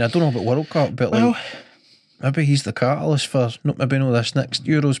 I mean, I don't know about World Cup, but like, Well, maybe he's the catalyst for not this next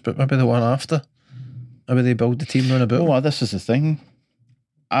Euros, but maybe the one after. Maybe they build the team round about. well, this is the thing.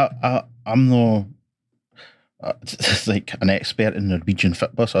 I'm no like an expert in Norwegian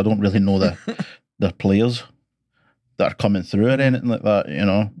football, so I don't really know the players that are coming through or anything like that. You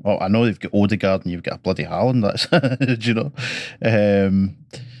know, well, I know they've got Odegaard and you've got a bloody Haaland. That's you know,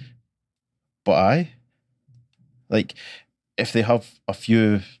 but aye, like if they have a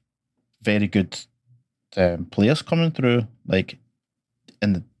few very good players coming through, like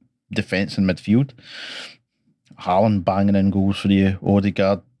in the defence and midfield, Haaland banging in goals for you,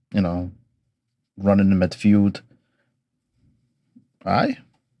 Odegaard, you know, running the midfield. Aye,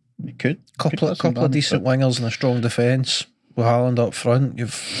 you could. couple of decent wingers and a strong defence with Haaland up front.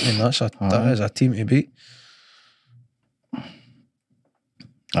 That is a team to beat.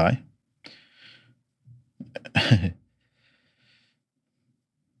 Aye.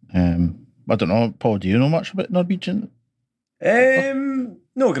 I don't know, Paul. Do you know much about Norwegian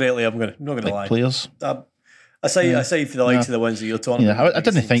No, greatly. I'm not gonna like lie. players? Aside for the likes of the ones that you're talking Yeah, about. I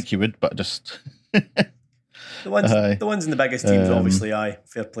didn't think you would, but just the ones in the biggest teams, obviously, aye,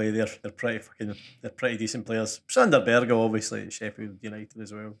 fair play. They're pretty decent players. Sander Berge, obviously, at Sheffield United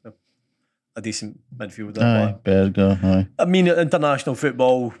as well. They're a decent midfielder. aye, Berger, aye, I mean, international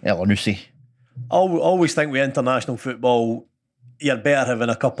football. Elanusi. I always think with international football, you're better having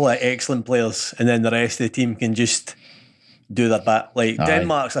a couple of excellent players, and then the rest of the team can just do their bit. Like Aye.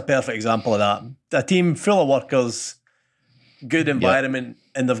 Denmark's a perfect example of that. A team full of workers, good environment,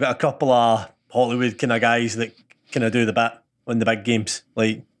 and they've got a couple of Hollywood kind of guys that kind of do the bit in the big games.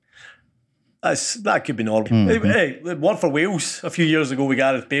 Like that could be normal. Hey, one for Wales a few years ago with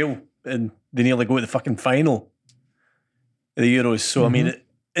Gareth Bale, and they nearly go to the fucking final of the Euros. So I mean,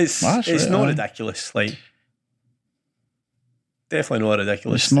 it's not ridiculous. Like definitely not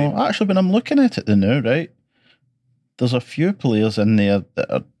ridiculous. It's not actually. When I'm looking at it now, right? There's a few players in there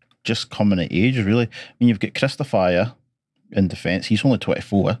that are just coming of age. Really, I mean, you've got Christopher in defence. He's only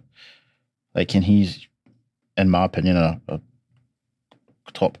 24. Like, and he's, in my opinion, a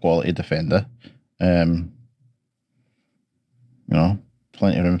top quality defender. You know,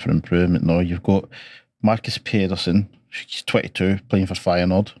 plenty of room for improvement. No, you've got Marcus Pedersen. He's 22, playing for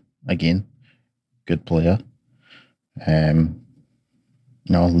Feyenoord again. Good player. You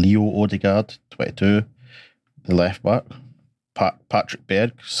know, Leo Odegaard, 22, the left back. Patrick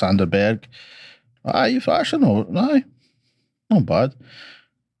Berg, Sander Berg. You've actually not bad.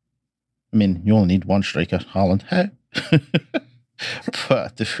 I mean, you only need one striker, Haaland.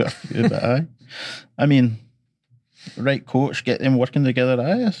 But a few, but aye. I mean, right coach, get them working together.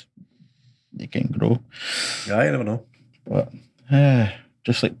 Yes, they can grow. Yeah, you never know. But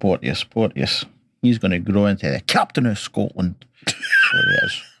just like Porteous, he's going to grow into the captain of Scotland. So he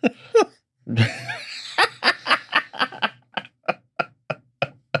is.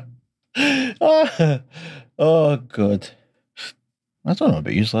 Oh, God. I don't know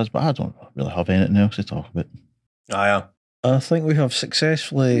about you lads, but I don't really have anything else to talk about. Yeah. I think we have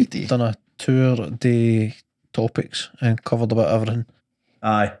successfully done a tour of the topics and covered a bit of everything.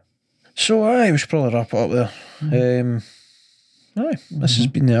 Aye. So we should probably wrap it up there. This has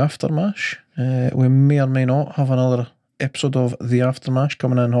been the Aftermash. We may or may not have another episode of the Aftermash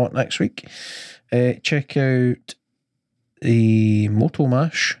coming in hot next week. Check out the Moto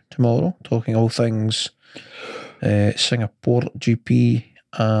Mash tomorrow, talking all things Singapore GP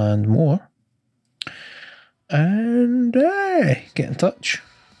and more. And get in touch.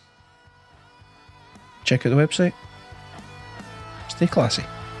 Check out the website. Stay classy.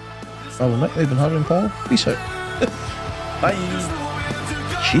 I've been Mick, they've been Harry and Paul. Peace out. Bye.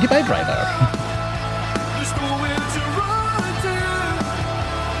 Cheery bye, driver.